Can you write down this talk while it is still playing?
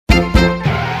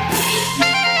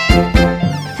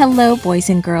Hello,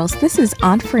 boys and girls. This is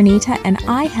Aunt Fernita, and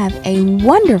I have a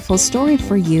wonderful story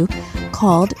for you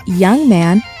called Young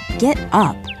Man, Get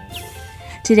Up.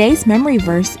 Today's memory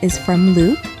verse is from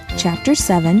Luke chapter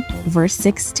 7, verse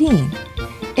 16.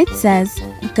 It says,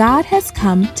 God has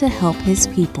come to help his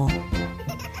people.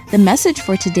 The message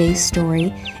for today's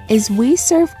story is we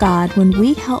serve God when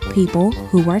we help people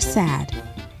who are sad.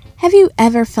 Have you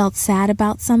ever felt sad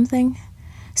about something?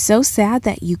 So sad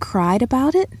that you cried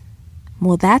about it?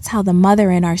 Well, that's how the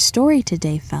mother in our story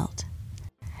today felt.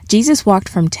 Jesus walked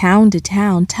from town to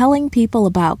town telling people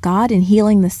about God and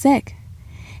healing the sick.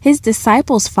 His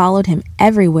disciples followed him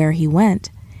everywhere he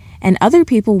went, and other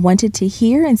people wanted to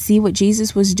hear and see what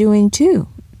Jesus was doing too,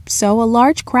 so a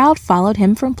large crowd followed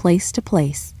him from place to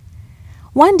place.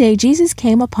 One day, Jesus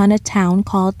came upon a town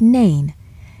called Nain.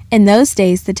 In those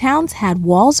days, the towns had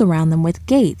walls around them with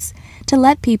gates to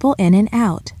let people in and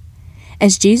out.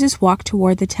 As Jesus walked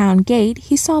toward the town gate,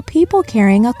 he saw people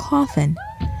carrying a coffin.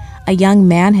 A young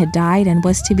man had died and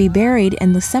was to be buried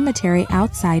in the cemetery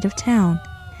outside of town.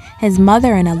 His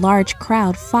mother and a large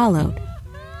crowd followed.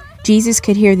 Jesus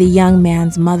could hear the young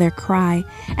man's mother cry,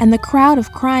 and the crowd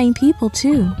of crying people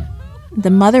too. The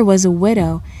mother was a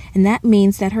widow, and that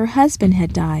means that her husband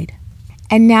had died.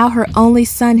 And now her only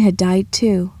son had died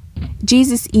too.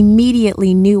 Jesus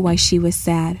immediately knew why she was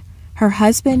sad. Her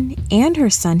husband and her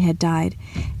son had died,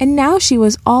 and now she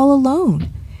was all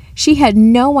alone. She had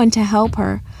no one to help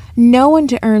her, no one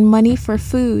to earn money for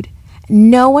food,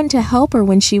 no one to help her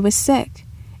when she was sick,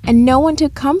 and no one to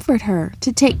comfort her,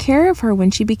 to take care of her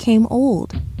when she became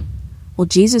old. Well,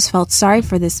 Jesus felt sorry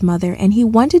for this mother, and he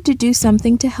wanted to do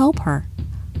something to help her.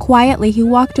 Quietly, he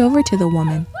walked over to the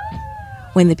woman.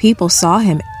 When the people saw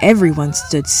him, everyone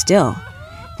stood still.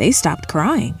 They stopped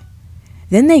crying.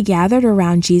 Then they gathered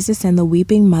around Jesus and the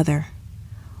weeping mother.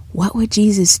 What would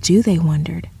Jesus do, they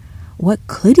wondered. What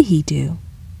could he do?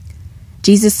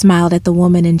 Jesus smiled at the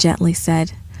woman and gently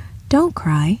said, "Don't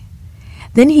cry."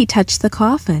 Then he touched the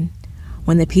coffin.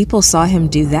 When the people saw him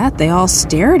do that, they all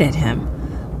stared at him.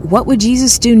 What would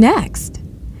Jesus do next?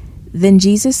 Then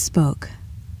Jesus spoke.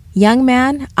 "Young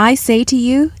man, I say to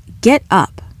you, get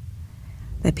up."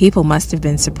 The people must have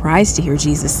been surprised to hear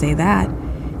Jesus say that.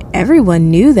 Everyone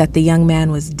knew that the young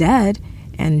man was dead,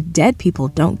 and dead people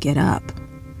don't get up.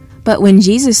 But when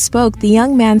Jesus spoke, the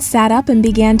young man sat up and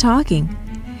began talking.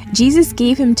 Jesus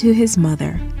gave him to his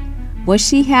mother. Was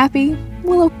she happy?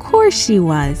 Well, of course she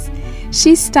was.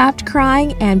 She stopped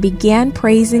crying and began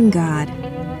praising God.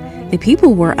 The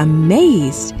people were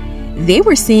amazed. They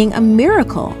were seeing a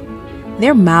miracle.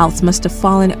 Their mouths must have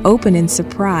fallen open in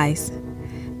surprise.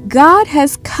 God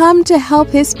has come to help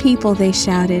his people, they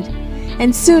shouted.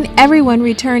 And soon everyone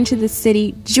returned to the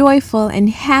city joyful and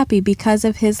happy because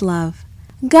of his love.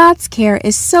 God's care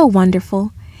is so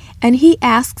wonderful, and he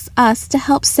asks us to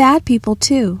help sad people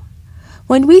too.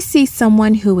 When we see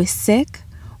someone who is sick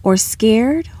or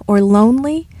scared or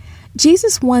lonely,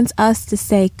 Jesus wants us to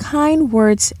say kind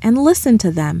words and listen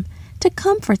to them, to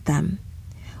comfort them.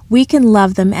 We can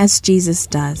love them as Jesus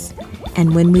does,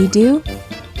 and when we do,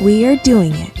 we are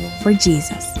doing it for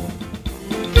Jesus.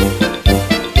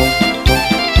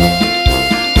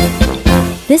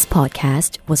 This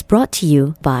podcast was brought to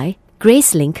you by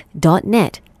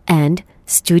Gracelink.net and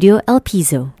Studio El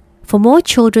Piso. For more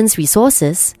children's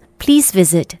resources, please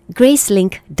visit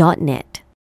Gracelink.net.